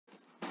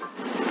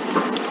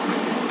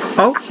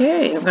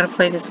Okay, I'm gonna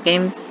play this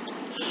game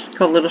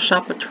called Little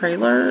Shop of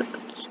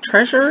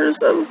Treasures.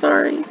 I'm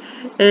sorry,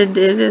 and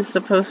it is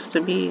supposed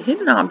to be a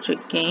hidden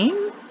object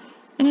game,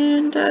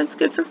 and it's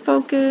good for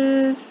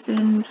focus.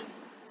 And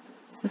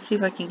let's see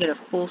if I can get a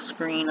full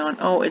screen on.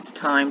 Oh, it's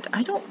timed.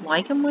 I don't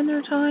like them when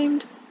they're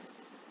timed.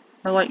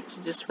 I like to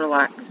just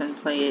relax and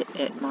play it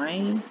at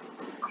my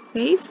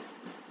pace.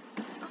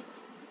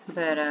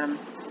 But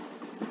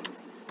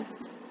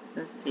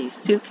let's see,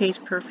 suitcase,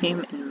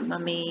 perfume, and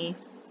mummy.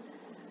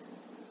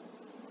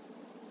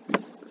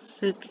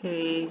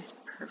 Suitcase,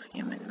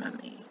 perfume, and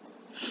mummy.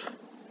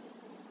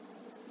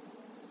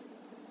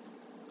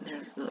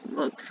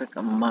 Looks like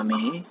a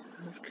mummy.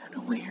 That's kind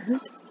of weird.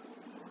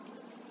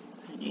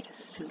 I need a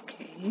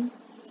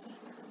suitcase.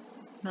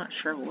 Not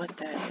sure what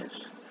that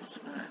is. It's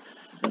not a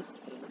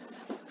suitcase.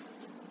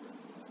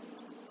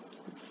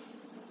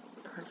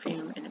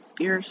 Perfume and a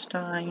beer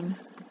stein.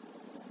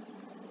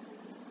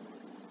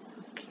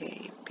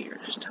 Okay, beer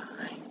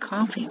stein.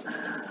 Coffee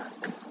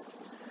mug.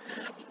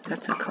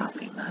 That's a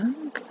coffee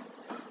mug.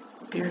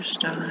 Beer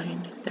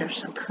stein. There's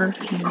some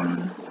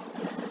perfume.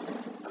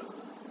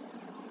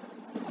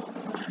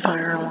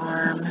 Fire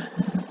alarm.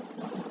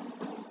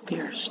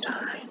 Beer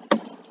stein.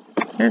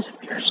 There's a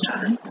beer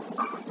stein.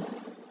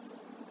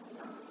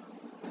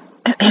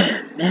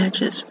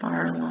 Matches,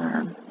 fire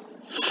alarm.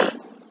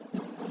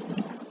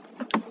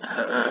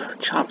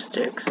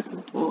 Chopsticks.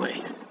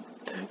 Boy,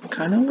 that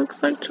kind of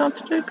looks like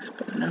chopsticks,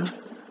 but no.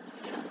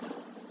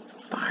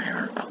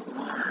 Fire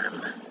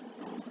alarm.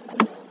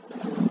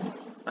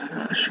 I'm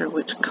not sure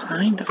which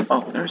kind of.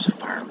 Oh, there's a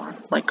fire alarm,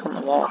 like on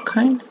the wall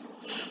kind.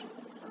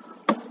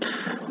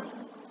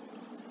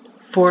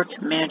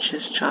 Fork,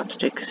 matches,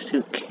 chopsticks,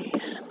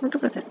 suitcase. I wonder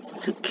what that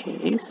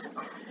suitcase.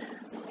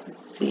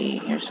 Let's see.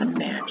 Here's some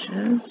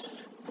matches.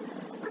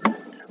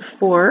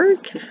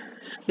 Fork,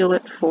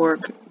 skillet,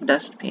 fork,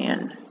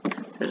 dustpan.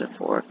 There's a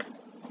fork.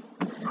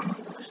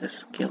 There's a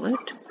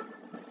skillet.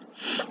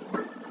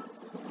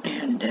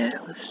 And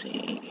let's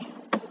see.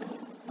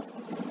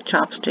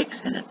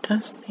 Chopsticks and a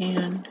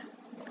dustpan.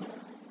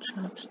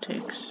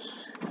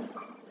 Chopsticks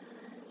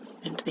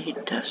and a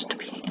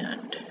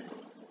dustpan.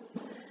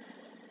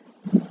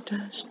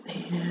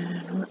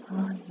 Dustpan, where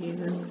are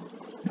you?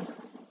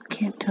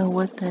 Can't tell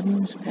what that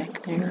is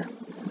back there.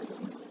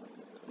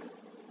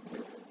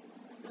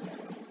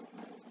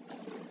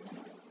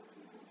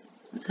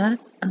 Is that it?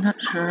 I'm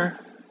not sure.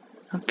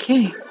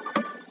 Okay.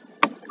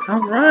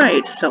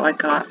 Alright, so I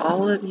got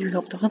all of you,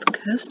 helped all the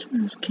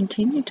customers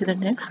continue to the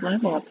next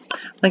level.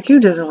 Like, who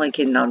doesn't like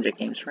hidden object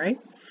games, right?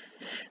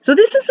 So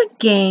this is a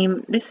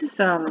game, this is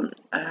where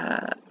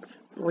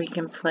you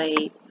can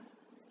play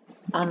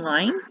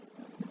online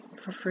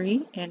for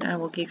free, and I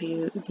will give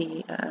you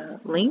the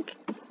link.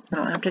 I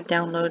don't have to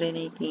download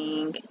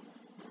anything,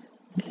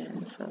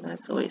 and so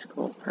that's always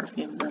cool.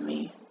 Perfume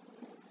mummy.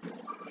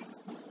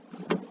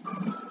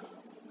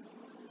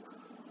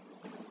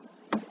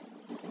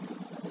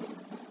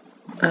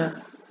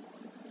 Let's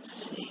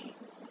see.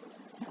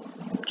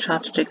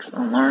 Chopsticks,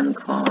 alarm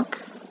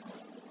clock.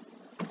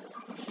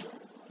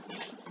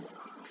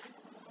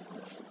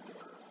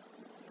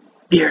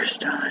 Beer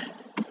stein.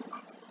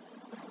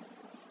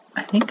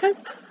 I think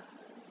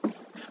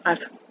I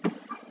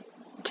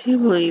do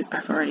believe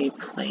I've already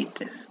played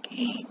this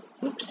game.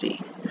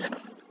 Oopsie.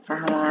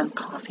 Fire alarm,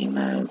 coffee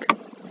mug.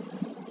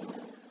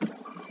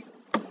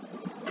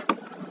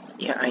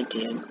 Yeah, I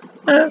did.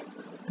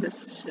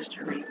 This is just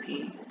a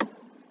repeat.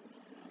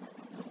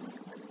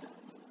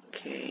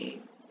 Okay.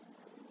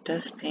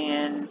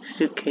 Dustpan,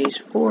 suitcase,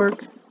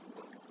 fork.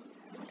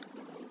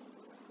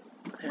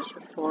 There's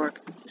a fork,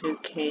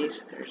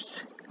 suitcase,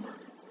 there's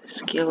a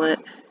skillet.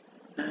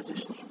 I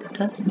just need the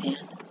dustpan.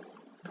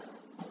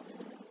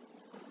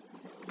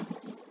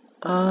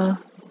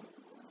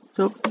 It's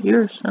up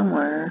here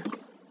somewhere.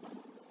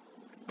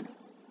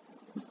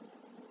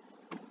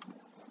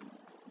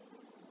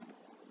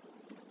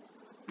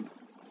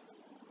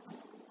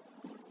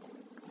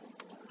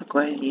 I'll go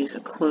ahead and use a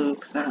clue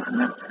because I don't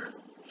remember.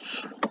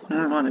 I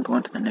don't want to go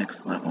on to the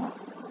next level.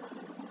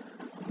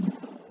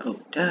 Oh,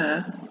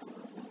 duh.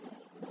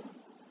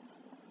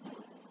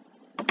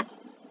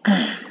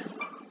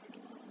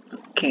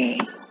 Okay.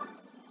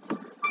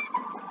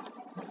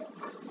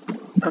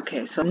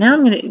 Okay, so now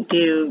I'm going to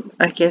do,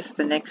 I guess,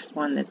 the next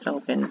one that's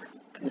open,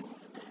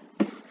 because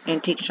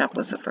Antique Shop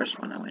was the first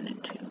one I went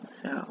into,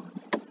 so.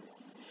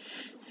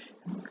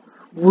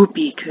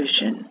 Whoopee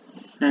cushion.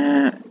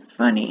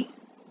 Funny.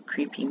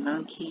 Creepy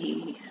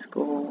monkey,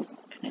 skull,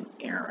 and an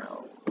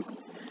arrow.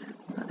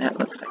 Well, that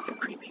looks like a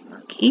creepy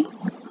monkey.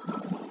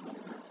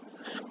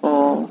 A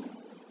skull.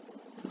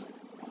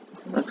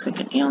 Looks like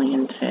an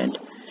alien's head.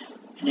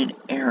 And an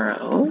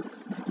arrow.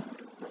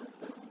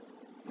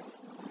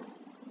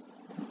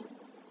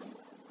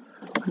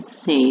 Let's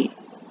see.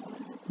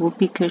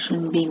 Whoopee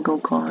cushion bingo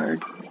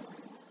card.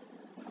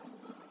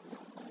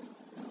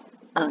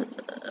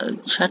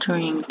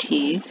 Chattering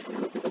teeth.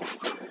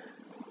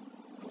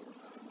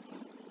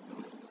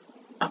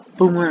 A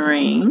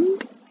boomerang.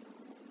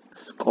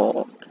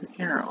 Skull. An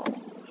arrow.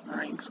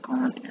 Boomerang's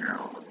gone.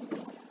 Arrow.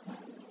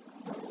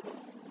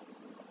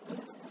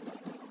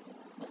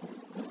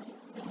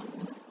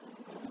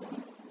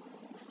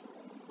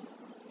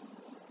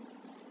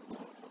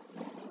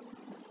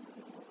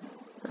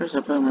 There's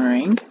a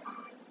boomerang.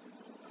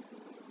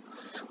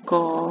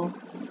 Skull.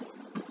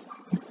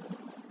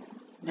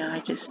 Now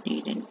I just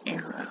need an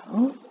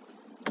arrow.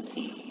 Let's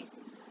see.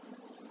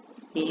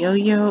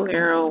 Yo-yo,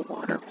 arrow,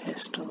 water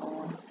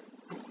pistol.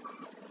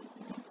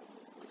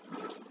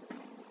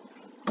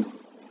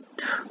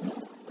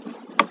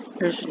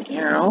 There's an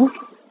arrow.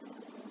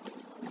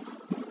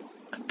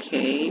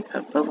 Okay,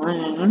 a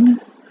balloon.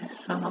 I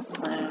saw a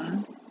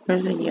balloon.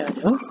 There's a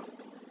yo-yo.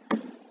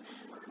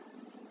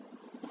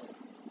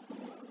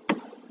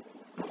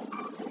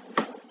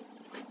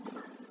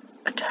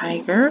 A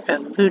tiger, a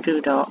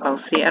voodoo doll. Oh,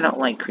 see, I don't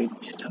like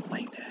creepy stuff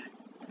like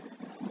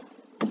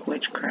that.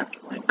 Witchcraft,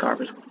 like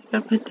garbage. You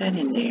gotta put that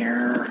in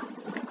there.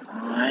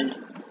 Come on.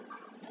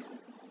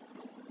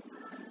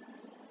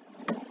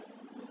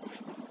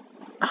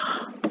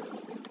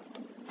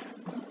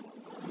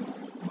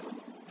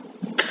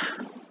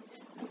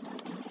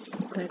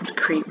 That's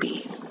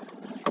creepy.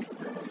 I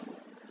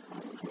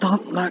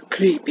don't like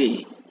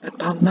creepy. I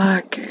don't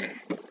like it.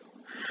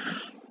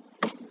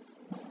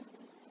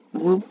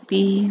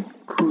 Whoopee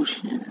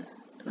cushion.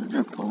 Those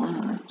are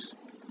balloons.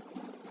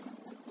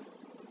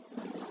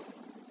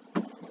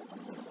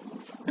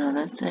 No,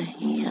 that's a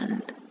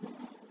hand.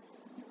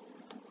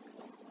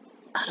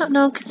 I don't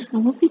know, because the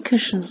whoopee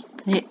cushions,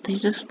 they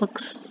just look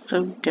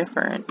so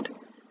different.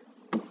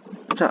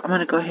 So I'm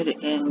going to go ahead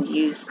and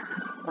use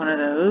one of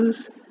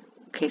those.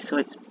 Okay, so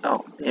it's,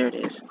 oh, there it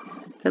is.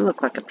 They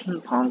look like a ping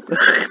pong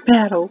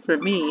battle for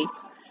me.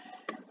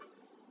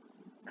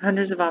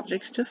 Hundreds of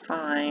objects to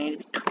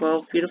find,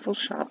 12 beautiful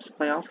shops,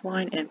 play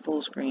offline and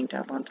full screen,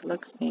 download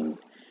deluxe game.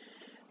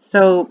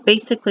 So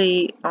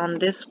basically on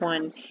this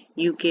one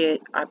you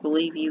get, I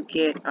believe you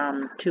get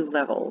 2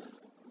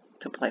 levels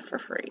to play for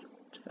free.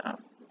 So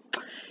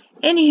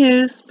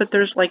anywho's, but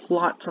there's like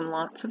lots and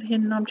lots of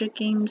hidden object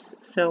games,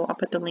 so I'll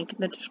put the link in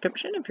the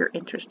description if you're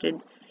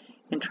interested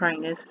in trying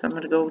this. So I'm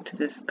going to go to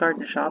this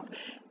garden shop.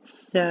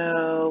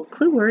 So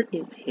clue word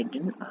is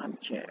hidden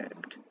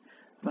object.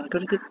 I'm going to go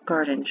to the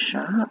garden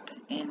shop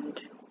and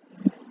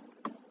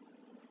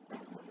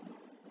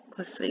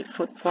let's see,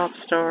 flip-flop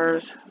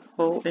stars,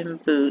 hole in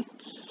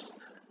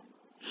boots.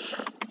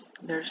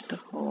 There's the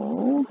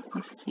hole.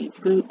 Let's see,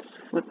 boots,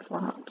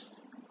 flip-flops.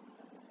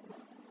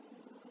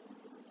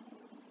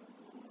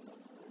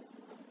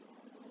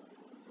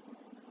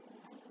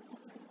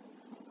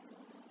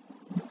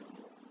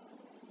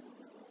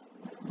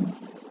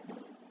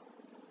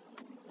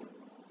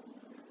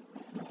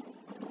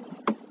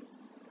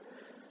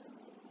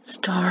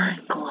 Star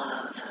and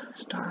glove.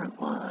 Star and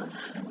glove.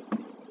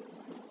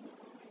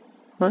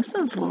 Well, this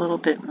one's a little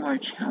bit more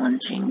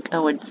challenging, I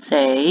would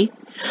say.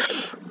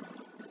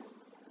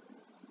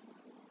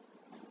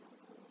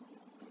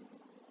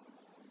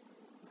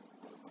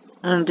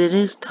 And it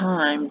is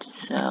timed,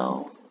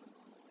 so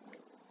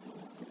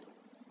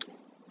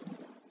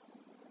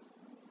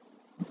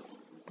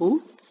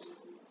boots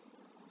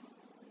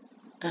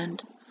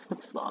and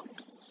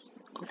flip-flops.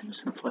 Oh,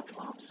 there's some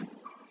flip-flops.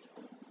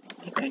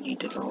 I think I need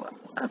to go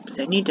up.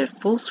 So I need to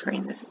full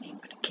screen this thing,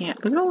 but I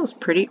can't. Look at all those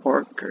pretty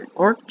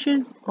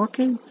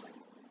orchids?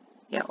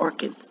 Yeah,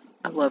 orchids.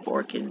 I love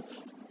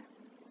orchids.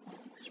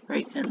 It's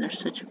right in. They're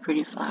such a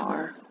pretty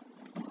flower.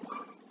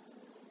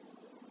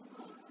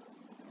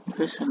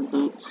 There's some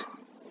boots.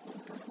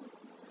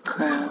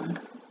 Crown.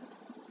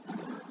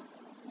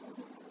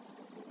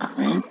 A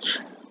wrench.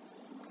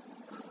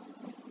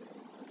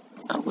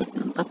 A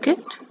wooden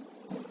bucket.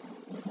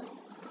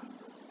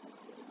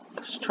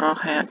 A straw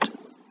hat.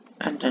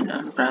 And an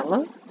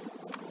umbrella.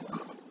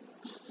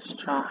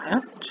 Straw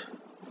hat.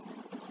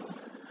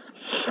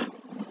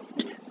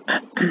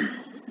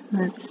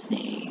 Let's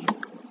see.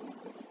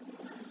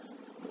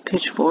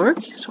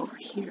 Pitchfork is over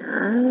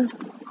here.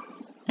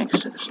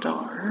 Next to the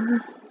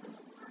star.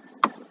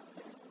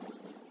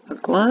 A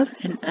glove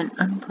and an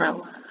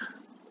umbrella.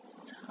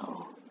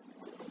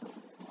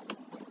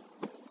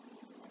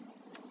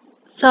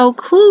 So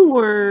clue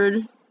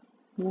word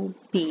will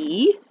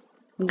be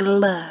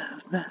glove.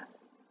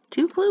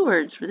 2 clue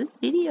words for this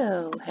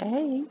video.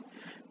 Hey,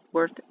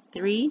 worth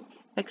 3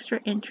 extra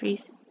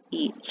entries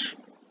each.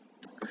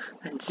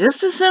 And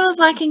just as soon as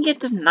I can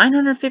get to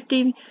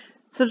 950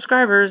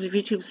 subscribers, if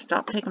YouTube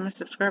stop taking my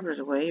subscribers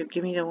away or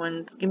give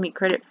me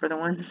credit for the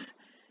ones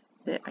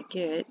that I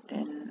get,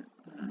 then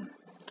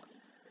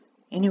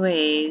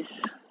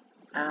anyways,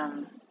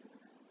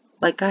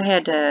 like I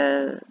had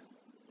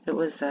it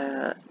was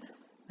a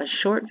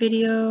short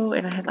video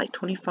and I had like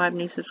 25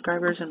 new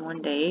subscribers in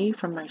one day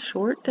from my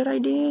short that I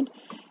did,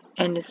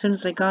 and as soon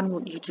as I got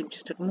them, YouTube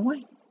just took them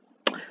away.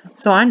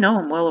 So I know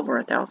I'm well over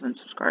 1,000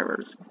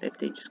 subscribers if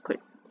they just quit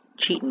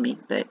cheating me,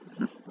 but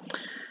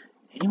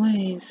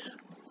anyways,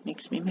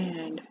 makes me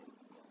mad.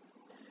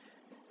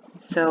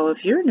 So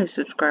if you're a new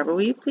subscriber,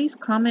 will you please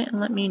comment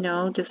and let me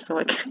know just so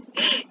I can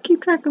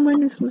keep track of my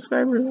new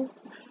subscribers?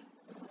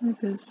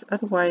 because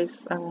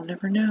otherwise I will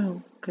never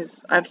know.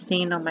 Because I've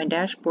seen on my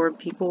dashboard,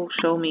 people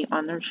show me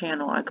on their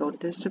channel. I go to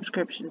the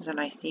subscriptions and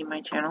I see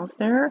my channels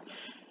there,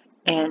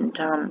 and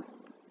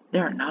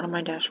they're not on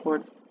my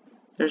dashboard.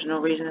 There's no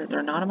reason that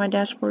they're not on my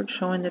dashboard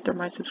showing that they're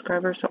my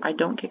subscribers, so I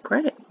don't get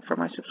credit for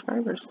my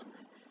subscribers.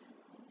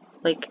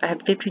 Like, I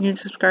had 50 new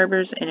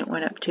subscribers and it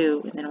went up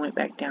 2 and then it went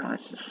back down.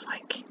 It's just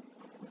like,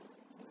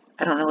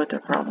 I don't know what their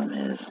problem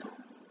is.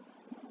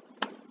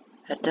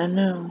 I don't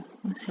know.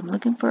 Let's see, I'm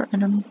looking for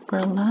an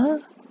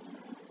umbrella.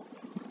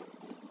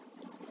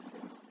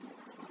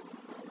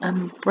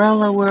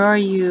 Umbrella, where are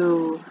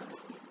you?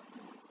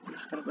 I'm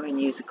just gonna go ahead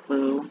and use a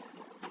clue.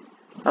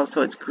 Oh,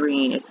 so it's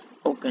green. It's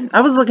open.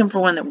 I was looking for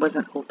one that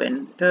wasn't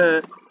open.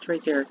 Duh, it's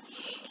right there.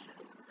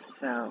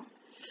 So,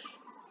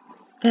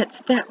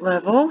 that's that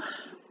level.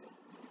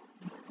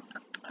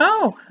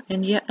 Oh,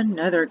 and yet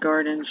another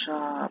garden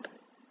shop.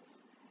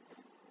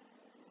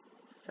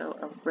 So,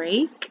 a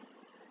rake,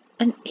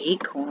 an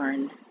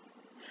acorn,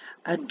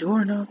 a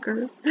door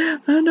knocker,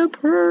 and a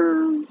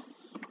purse.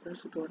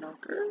 There's a door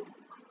knocker.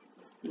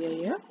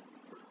 Yeah. A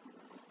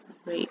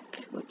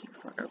rake. Looking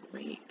for a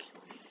rake.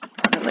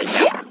 I'm gonna lay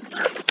down the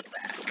circle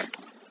back.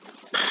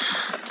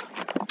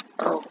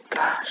 Oh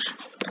gosh.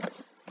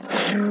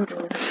 Wind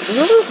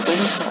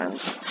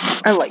chimes.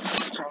 I like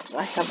wind chimes.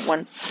 I have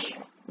one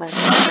my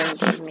friend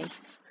gave me.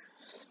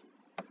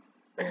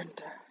 And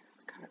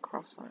it's kind of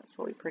cross on it. It's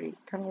really pretty.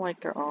 Kind of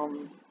like a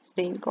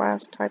stained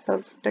glass type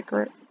of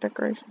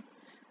decoration.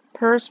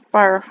 Purse,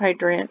 fire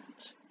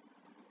hydrant,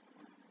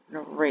 and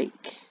a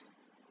rake.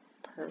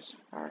 Purse,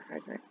 fire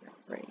hydrant, and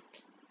a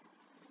rake.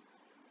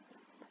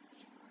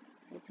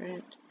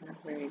 Hydrant and a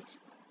rake.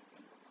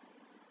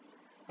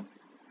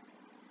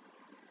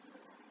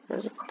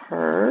 There's a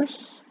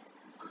purse,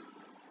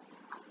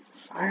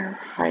 fire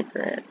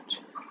hydrant,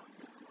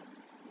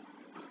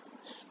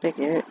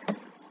 spigot,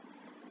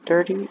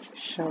 dirty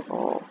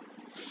shovel.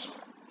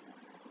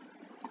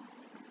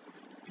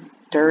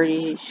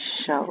 Dirty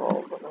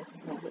shovel.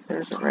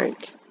 There's a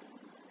rake.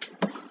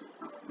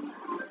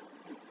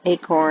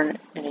 Acorn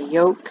and a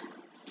yoke.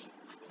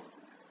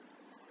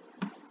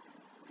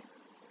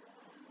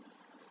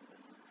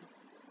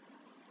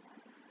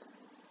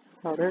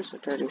 Oh, there's a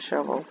dirty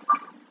shovel.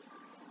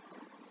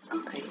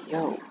 A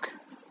yoke.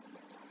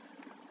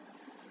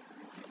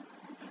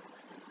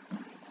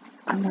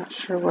 I'm not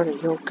sure what a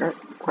yoke are,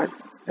 what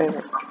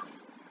they're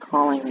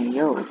calling a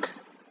yoke.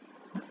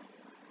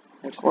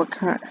 Like what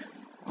kind?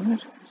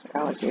 What?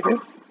 Alligator?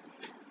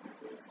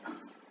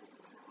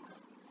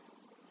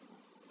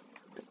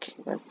 Okay,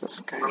 that's this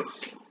guy.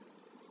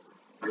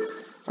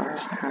 Fire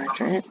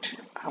hydrant,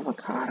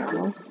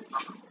 avocado,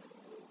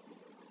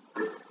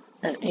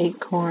 an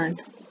acorn,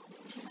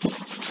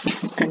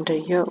 and a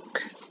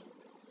yoke.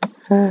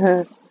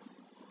 Oh,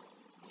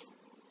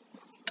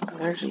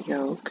 there's a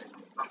yoke.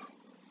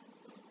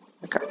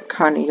 Like a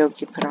kind of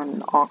yoke you put on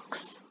an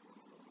ox.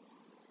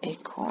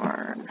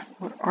 Acorn.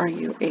 What are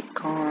you,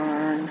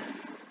 acorn?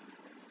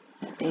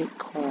 An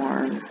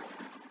acorn.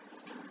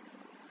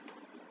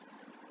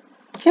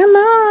 Come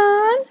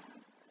on!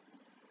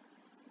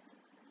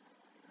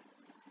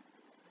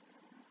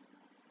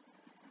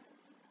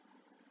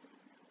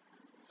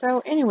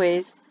 So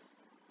anyways,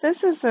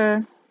 this is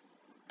a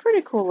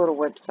pretty cool little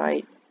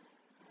website.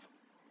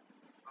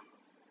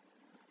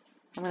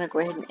 I'm going to go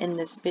ahead and end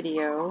this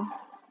video.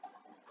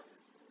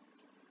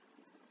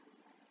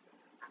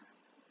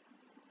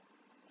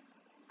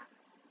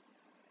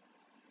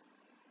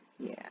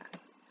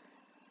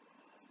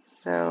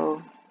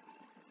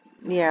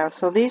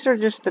 So these are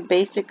just the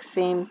basic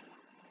same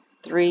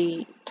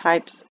 3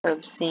 types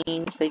of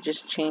scenes. They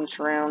just change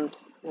around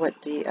what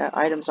the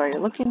items are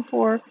you're looking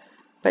for.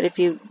 But if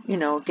you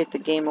get the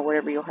game or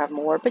whatever, you'll have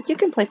more. But you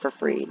can play for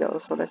free though,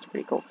 so that's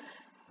pretty cool.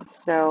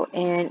 So,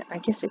 and I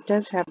guess it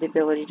does have the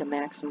ability to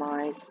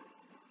maximize.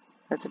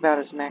 That's about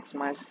as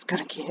maximized as it's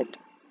gonna get.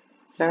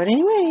 So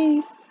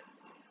anyways,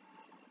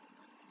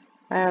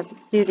 I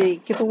do the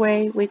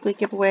giveaway, weekly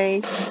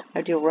giveaway.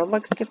 I do a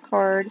Roblox gift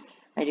card.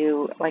 I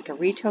do like a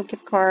retail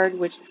gift card,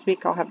 which this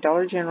week I'll have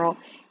Dollar General.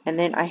 And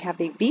then I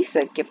have a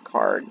Visa gift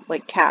card,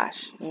 like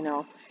cash,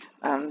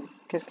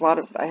 because a lot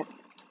of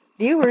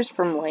viewers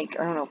from like,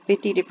 I don't know,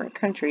 50 different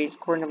countries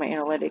according to my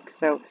analytics.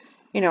 So,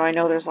 I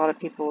know there's a lot of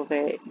people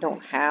that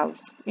don't have,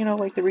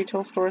 like the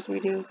retail stores we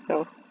do.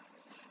 So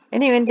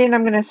anyway, and then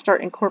I'm going to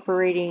start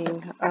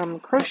incorporating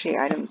crochet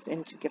items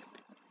into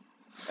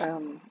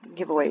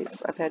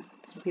giveaways. I've had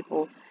some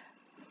people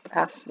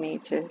ask me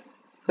to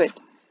put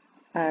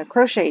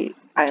crochet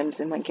items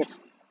in my gift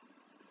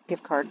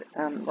card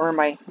or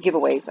my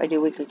giveaways. I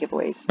do weekly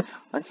giveaways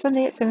on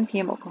Sunday at 7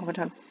 p.m. Oklahoma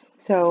time.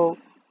 So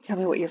tell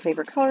me what your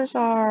favorite colors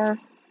are.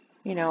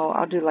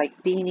 I'll do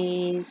like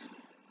beanies,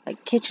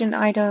 like kitchen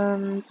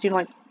items,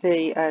 like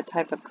the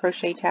type of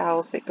crochet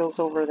towels that goes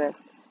over the,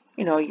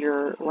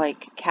 your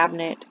like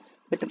cabinet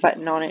with the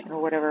button on it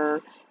or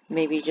whatever.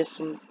 Maybe just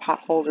some pot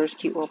holders,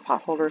 cute little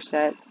pot holder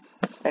sets,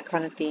 that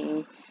kind of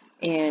thing.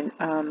 And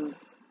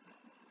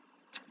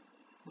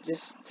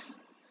just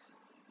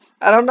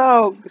I don't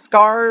know,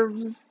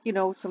 scarves, you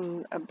know,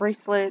 some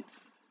bracelets.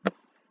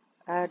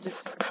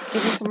 Just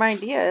give me some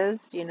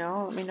ideas, you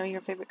know. Let me know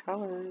your favorite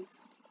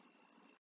colors.